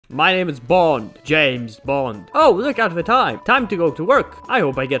My name is Bond. James Bond. Oh, look at the time. Time to go to work. I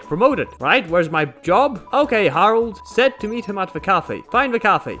hope I get promoted. Right, where's my job? Okay, Harold. Said to meet him at the cafe. Find the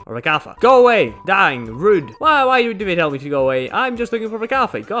cafe. Or the cafe. Go away. Dang, rude. Why do they tell me to go away? I'm just looking for the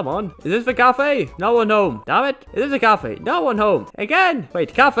cafe. Come on. Is this the cafe? No one home. Damn it. Is this a cafe? No one home. Again.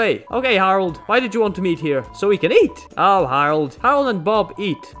 Wait, cafe. Okay, Harold. Why did you want to meet here? So we can eat. Oh, Harold. Harold and Bob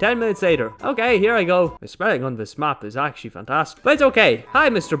eat. 10 minutes later. Okay, here I go. The spelling on this map is actually fantastic. But it's okay. Hi,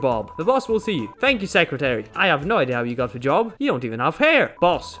 Mr. Bob. The boss will see you. Thank you, secretary. I have no idea how you got the job. You don't even have hair.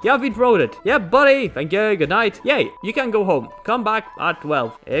 Boss, you have been promoted. Yep, buddy. Thank you. Good night. Yay, you can go home. Come back at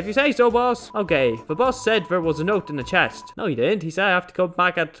 12. If you say so, boss. Okay, the boss said there was a note in the chest. No, he didn't. He said I have to come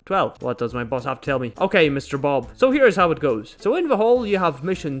back at 12. What does my boss have to tell me? Okay, Mr. Bob. So here's how it goes. So in the hole, you have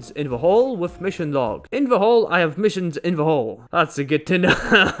missions in the hole with mission log. In the hole, I have missions in the hole. That's a good to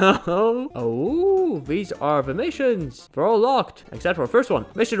know. Oh, these are the missions. They're all locked, except for the first one.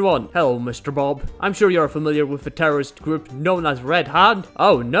 Mission 1. Hello, Mr. Bob. I'm sure you're familiar with the terrorist group known as Red Hand.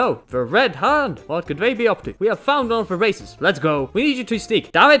 Oh no, the Red Hand. What could they be up to? We have found one of the bases. Let's go. We need you to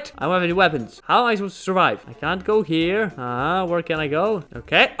sneak. Damn it. I don't have any weapons. How am I supposed to survive? I can't go here. Where can I go?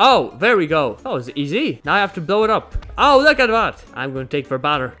 Okay. Oh, there we go. Oh, it's easy. Now I have to blow it up. Oh, look at that. I'm going to take their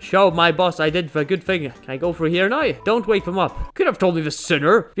banner. Show my boss I did the good thing. Can I go through here now? Don't wake them up. Could have told me this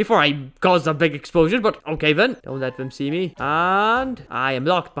sooner before I caused a big explosion, but okay then. Don't let them see me. And I am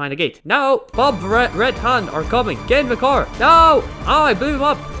locked behind a gate. No, Bob Red Hand are coming. Get in the car. No. Oh, I blew them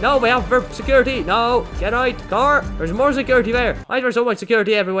up. No, we have for security. No, get out. Car. There's more security there. Why is there so much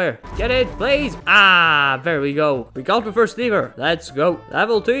security everywhere? Get in, please. Ah, there we go. We got the first lever. Let's go.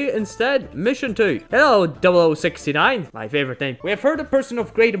 Level 2 instead. Mission 2. Hello, 0069. My favorite name. We have heard a person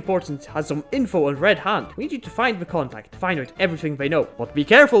of great importance has some info on Red Hand. We need you to find the contact. Find out everything they know. But be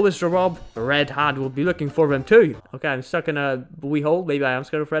careful, Mr. Bob. The Red Hand will be looking for them too. Okay, I'm stuck in a wee hole. Maybe I am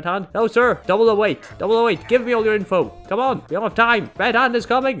scared of Red Hand. No, sir. 008. 008. Give me all your info. Come on. We don't have time. Red Hand is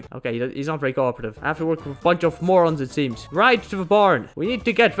coming. Okay, he's not very cooperative. I have to work with a bunch of morons, it seems. Right to the barn. We need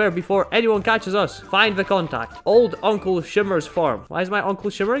to get there before anyone catches us. Find the contact. Old Uncle Shimmer's farm. Why is my uncle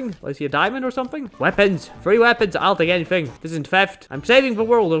shimmering? Was he a diamond or something? Weapons. Free weapons. I'll take anything. This isn't theft. I'm saving the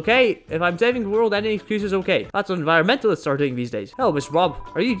world, okay? If I'm saving the world, any excuse is okay. That's what environmentalists are doing these days. Hello, Mr. Bob.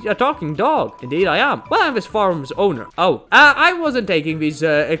 Are you a talking dog? Indeed, I am. Well, I'm this farm's owner. Oh, I wasn't taking this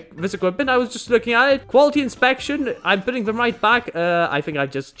equipment. I was just looking at it. Quality inspection. I'm putting them right back. I think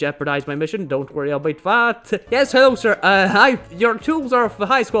I've just jeopardized my mission. Don't worry about that. Yes, hello, sir. Your tools are of the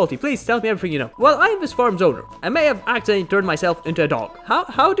highest quality. Please tell me everything you know. Well, I'm this farm's owner. I may have accidentally turned myself into a dog.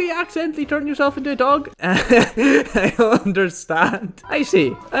 How do you accidentally turn yourself into a dog? I don't understand. I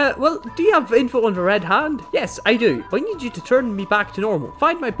see. Well, do you have info on the Red Hand? Yes, I do. I need you to turn me back to normal.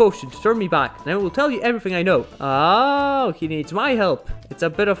 Find my potion to turn me back, and I will tell you everything I know. Oh, he needs my help. It's a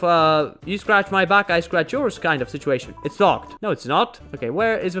bit of a you scratch my back, I scratch yours kind of situation. It's locked. No, it's not. Okay,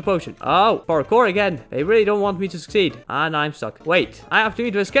 where is the potion? Oh, parkour again. They really don't want me to succeed. And I'm stuck. Wait, I have to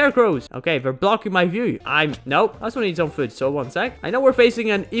eat the scarecrows. Okay, they're blocking my view. Nope. I also need some food, so one sec. I know we're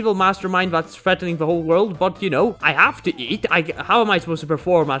facing an evil mastermind that's threatening the whole world, but you know, I have to eat. How am I supposed to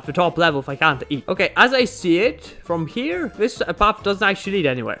perform at the top level if I can't eat? Okay, as I see it, from here, this path doesn't actually lead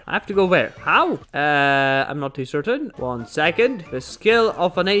anywhere. I have to go there. How? I'm not too certain. One second. The skill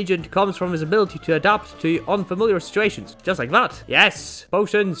of an agent comes from his ability to adapt to unfamiliar situations. Just like that. Yes.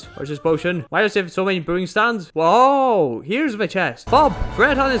 Potions. Where's this potion? Why does it have so many brewing stands? Whoa. Here's the chest. Bob,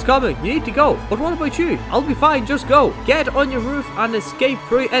 Red Hand is coming. You need to go. But what about you? I'll be fine. Just go. Get on your roof and escape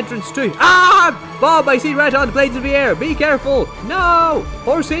through entrance 2. Ah! Bob, I see Red Hand blades in the air. Be careful. No.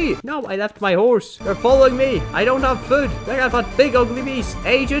 Horsey. No, I left my horse. They're following me. I don't have food. Look at that big ugly beast.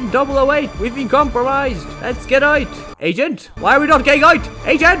 Agent 008. We've been compromised. Let's get out. Agent, why are we not getting out?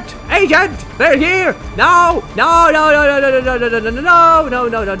 Agent! Agent! They're here! No! No, no, no, no, no, no, no, no, no, no, no,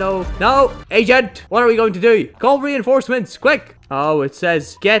 no, no, no, no. Agent, what are we going to do? Call reinforcements, quick! Oh, it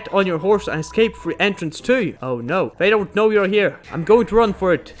says, get on your horse and escape through entrance 2. Oh no, they don't know you're here. I'm going to run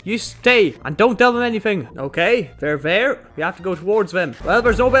for it. You stay and don't tell them anything. Okay, they're there. We have to go towards them. Well,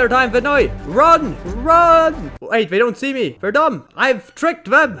 there's no better time than now. Run! Run! Wait, they don't see me. They're dumb. I've tricked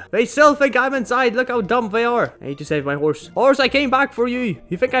them. They still think I'm inside. Look how dumb they are. I need to save my horse. Horse, I came back for you.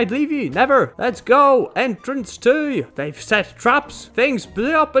 You think I'd leave you? Never. Let's go. Entrance 2. They've set traps. Things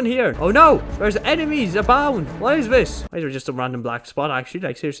blew up in here. Oh no, there's enemies abound. What is this? Why is there just some random in black spot, actually.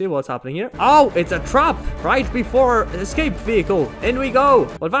 Like, seriously, what's happening here? Oh, it's a trap right before escape vehicle. In we go.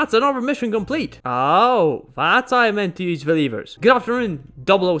 Well, that's another mission complete. Oh, that's how I meant to use the levers. Good afternoon,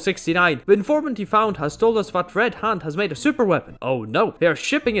 0069. The informant you found has told us that Red Hand has made a super weapon. Oh no, they are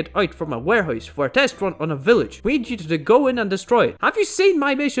shipping it out from a warehouse for a test run on a village. We need you to go in and destroy it. Have you seen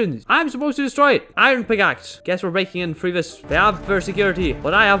my missions? I'm supposed to destroy it. Iron pickaxe. Guess we're breaking in through this. They have their security,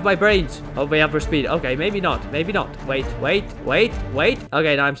 but I have my brains. Oh, they have their speed. Okay, maybe not. Maybe not. Wait.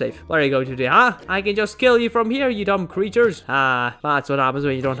 Okay, now I'm safe. What are you going to do, huh? I can just kill you from here, you dumb creatures. Ah, that's what happens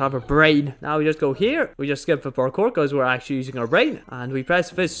when you don't have a brain. Now we just go here. We just skip the parkour because we're actually using our brain. And we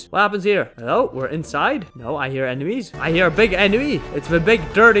press this. What happens here? Hello? We're inside? No, I hear enemies. I hear a big enemy. It's the big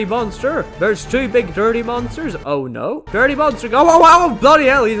dirty monster. There's two big dirty monsters. Oh no. Dirty monster. Oh, bloody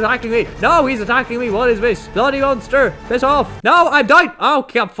hell. He's attacking me. No, he's attacking me. What is this? Bloody monster. Piss off. No, I'm died. Oh,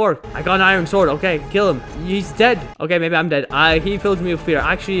 cap 4. I got an iron sword. Okay, kill him. He's dead. Okay, maybe I'm dead. He fills me with fear.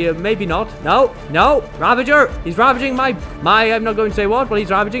 Actually, maybe not. No. Ravager. He's ravaging my, I'm not going to say what, but he's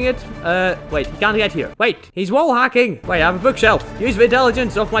ravaging it. Wait, he can't get here. Wait, he's wall hacking. Wait, I have a bookshelf. Use the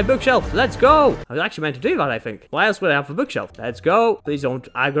intelligence of my bookshelf. Let's go. I was actually meant to do that, I think. Why else would I have a bookshelf? Let's go. Please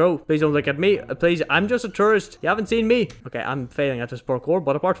don't aggro. Please don't look at me. Please, I'm just a tourist. You haven't seen me. Okay, I'm failing at this parkour,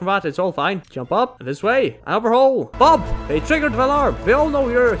 but apart from that, it's all fine. Jump up. This way. Another hole. Bob, they triggered the alarm. We all know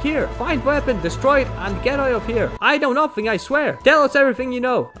you're here. Find weapon, destroy it, and get out of here. I know nothing, I swear. Tell us everything you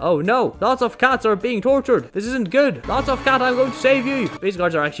know. Oh no. Lots of cats are being tortured. This isn't good. Lots of cat, I'm going to save you. These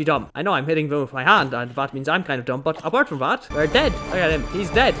guards are actually dumb. I know I'm hitting them with my hand, and that means I'm kind of dumb, but apart from that, they're dead. Look at him. He's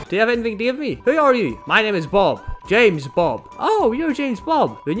dead. Do you have anything to give me? Who are you? My name is Bob. James Bob. Oh, you're James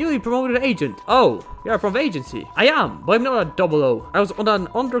Bob, the newly promoted agent. Oh, you're from the agency. I am, but I'm not a 00. I was on an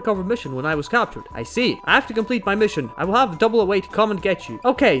undercover mission when I was captured. I see. I have to complete my mission. I will have 008 come and get you.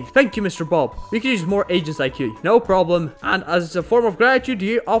 Okay, thank you, Mr. Bob. We can use more agents like you. No problem. And as a form of gratitude,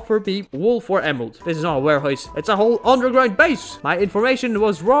 you offer me wool for emeralds. This is not a warehouse. It's a whole underground base. My information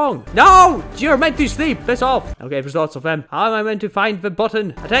was wrong. No! You're meant to sleep. Piss off. Okay, there's lots of them. How am I meant to find the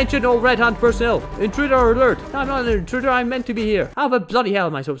button? Attention, all Red Hand personnel. Intruder alert. No, I'm not an intruder. I'm meant to be here. How the bloody hell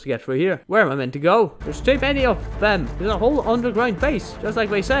am I supposed to get through here? Where am I meant to go? There's too many of them. There's a whole underground base, just like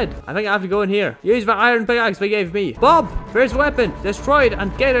they said. I think I have to go in here. Use the iron pickaxe they gave me. Bob, there's a weapon. Destroy it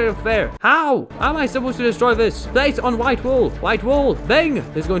and get out of there. How? How am I supposed to destroy this? Place on white wool. White wool. Bing.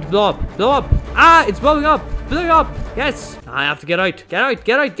 This is going to blow up. Blow up. Ah, it's blowing up. Blowing up. Yes. I have to get out. Get out.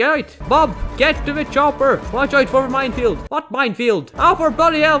 Get out. Get out. Bob, get to the chopper. Watch out for the minefield. What minefield? Oh, for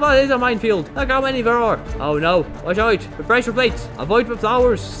bloody hell, that is a minefield. Look how many there are. Oh no. Watch out. The pressure plates. Avoid the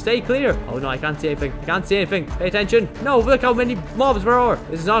flowers. Stay clear. Oh no, I can't see anything. I can't see anything. Pay attention. No, look how many mobs there are.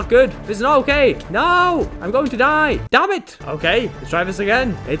 This is not good. This is not okay. No, I'm going to die. Damn it. Okay, let's try this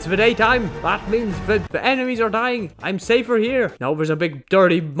again. It's the daytime. That means the enemies are dying. I'm safer here. No, there's a big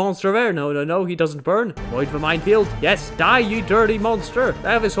dirty monster there. No, he doesn't burn. Avoid the minefield. Yes, die, you dirty monster. They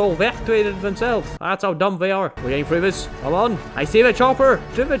have this hole. They activated it themselves. That's how dumb they are. We're getting through this. Come on. I see the chopper.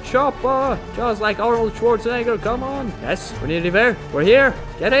 To the chopper. Just like Arnold Schwarzenegger. Come on. Yes, we're nearly there. We're here.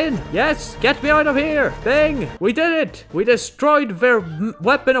 Get in. Yes, get me out of here. Bing. We did it. We destroyed their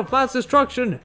weapon of mass destruction.